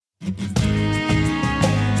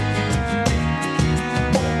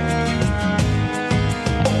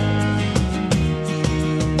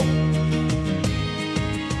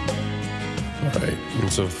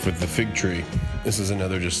So for the fig tree, this is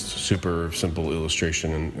another just super simple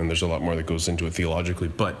illustration, and there's a lot more that goes into it theologically,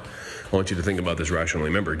 but I want you to think about this rationally.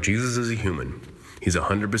 Remember, Jesus is a human. He's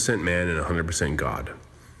 100% man and 100% God,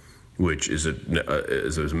 which is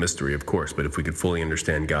a mystery, of course, but if we could fully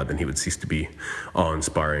understand God, then he would cease to be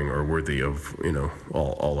awe-inspiring or worthy of,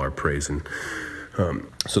 all our praise. And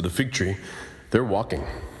so the fig tree, they're walking.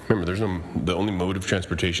 Remember, the only mode of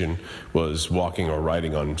transportation was walking or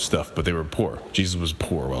riding on stuff, but they were poor. Jesus was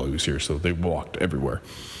poor while he was here, so they walked everywhere.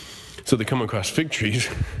 So they come across fig trees,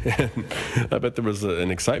 and I bet there was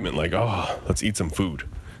an excitement like, let's eat some food.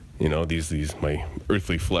 My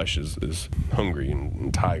earthly flesh is hungry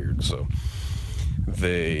and tired, so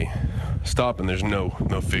they stop, and there's no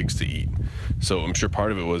figs to eat. So I'm sure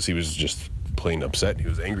part of it was he was just plain upset. He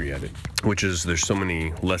was angry at it, there's so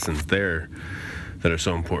many lessons there that are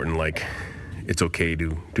so important, like it's okay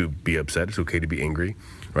to be upset, it's okay to be angry,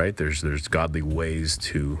 right? There's godly ways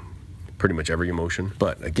to pretty much every emotion.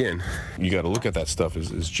 But again, you got to look at that stuff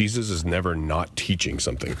is Jesus is never not teaching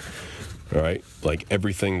something, all right? Like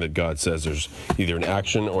everything that God says, there's either an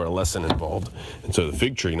action or a lesson involved. And so the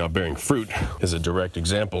fig tree not bearing fruit is a direct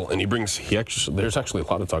example. And there's actually a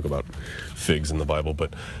lot of talk about figs in the Bible,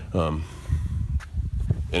 but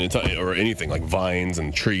or anything like vines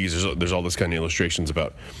and trees. There's all this kind of illustrations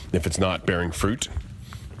about if it's not bearing fruit,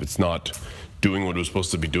 if it's not doing what it was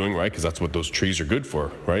supposed to be doing, right? Because that's what those trees are good for,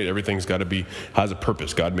 right? Everything's got to has a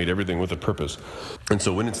purpose. God made everything with a purpose. And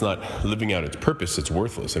so when it's not living out its purpose, it's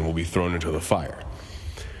worthless and will be thrown into the fire.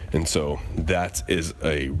 And so that is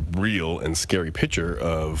a real and scary picture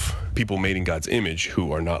of people made in God's image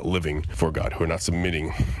who are not living for God, who are not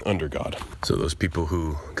submitting under God. So those people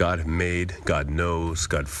who God made, God knows,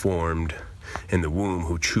 God formed in the womb,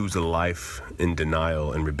 who choose a life in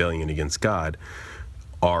denial and rebellion against God,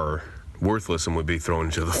 are worthless and would be thrown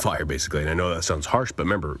into the fire, basically. And I know that sounds harsh, but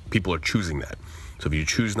remember, people are choosing that. So if you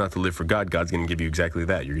choose not to live for God, God's going to give you exactly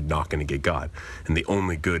that. You're not going to get God. And the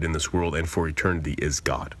only good in this world and for eternity is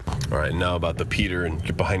God. All right, now about the Peter and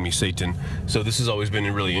get behind me, Satan. So this has always been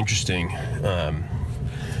really interesting.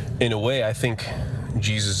 In a way, I think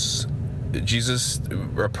Jesus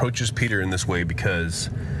approaches Peter in this way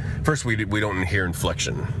because, first, we don't hear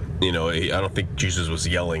inflection. I don't think Jesus was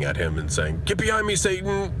yelling at him and saying, "Get behind me,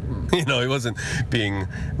 Satan." He wasn't being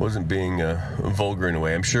vulgar in a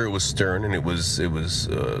way. I'm sure it was stern and it was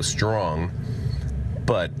strong,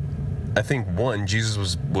 but I think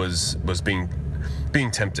Jesus was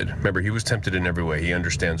being tempted. Remember, he was tempted in every way. He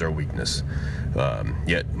understands our weakness,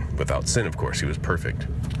 yet without sin, of course, he was perfect.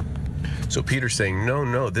 So Peter's saying,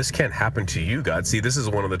 no, this can't happen to you, God. See, this is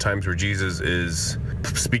one of the times where Jesus is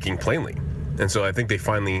speaking plainly. And so I think they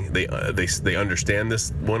finally, they understand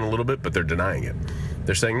this one a little bit, but they're denying it.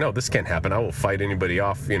 They're saying, no, this can't happen. I will fight anybody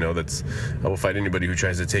off, I will fight anybody who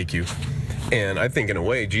tries to take you. And I think in a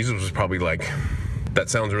way, Jesus was probably like, that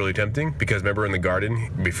sounds really tempting, because remember in the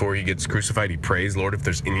garden, before he gets crucified, he prays, Lord, if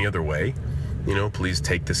there's any other way, please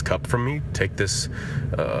take this cup from me. Take this,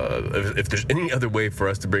 if there's any other way for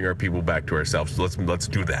us to bring our people back to ourselves, let's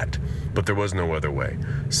do that. But there was no other way.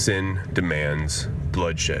 Sin demands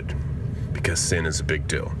bloodshed, because sin is a big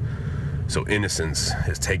deal. So innocence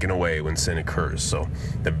is taken away when sin occurs. So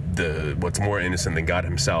what's more innocent than God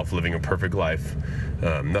himself living a perfect life?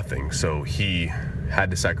 Nothing. So he had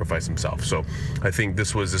to sacrifice himself. So I think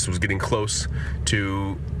this was getting close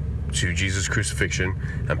to Jesus' crucifixion,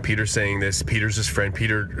 and Peter saying this. Peter's his friend.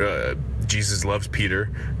 Jesus loves Peter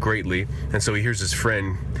greatly, and so he hears his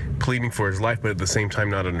friend pleading for his life, but at the same time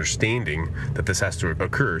not understanding that this has to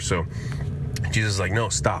occur. So Jesus is like, no,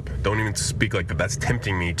 stop. Don't even speak like that. That's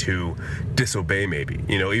tempting me to disobey maybe.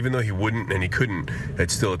 Even though he wouldn't and he couldn't,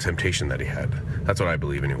 it's still a temptation that he had. That's what I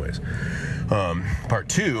believe anyways. Part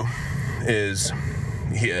two is,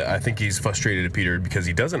 I think he's frustrated at Peter because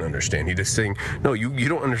he doesn't understand. He's just saying, no, you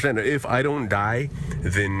don't understand. If I don't die,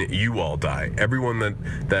 then you all die. Everyone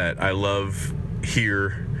that I love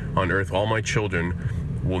here on earth, all my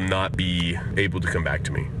children, will not be able to come back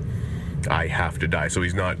to me. I have to die. So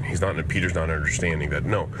Peter's not understanding that,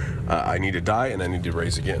 no, I need to die and I need to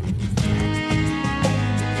rise again.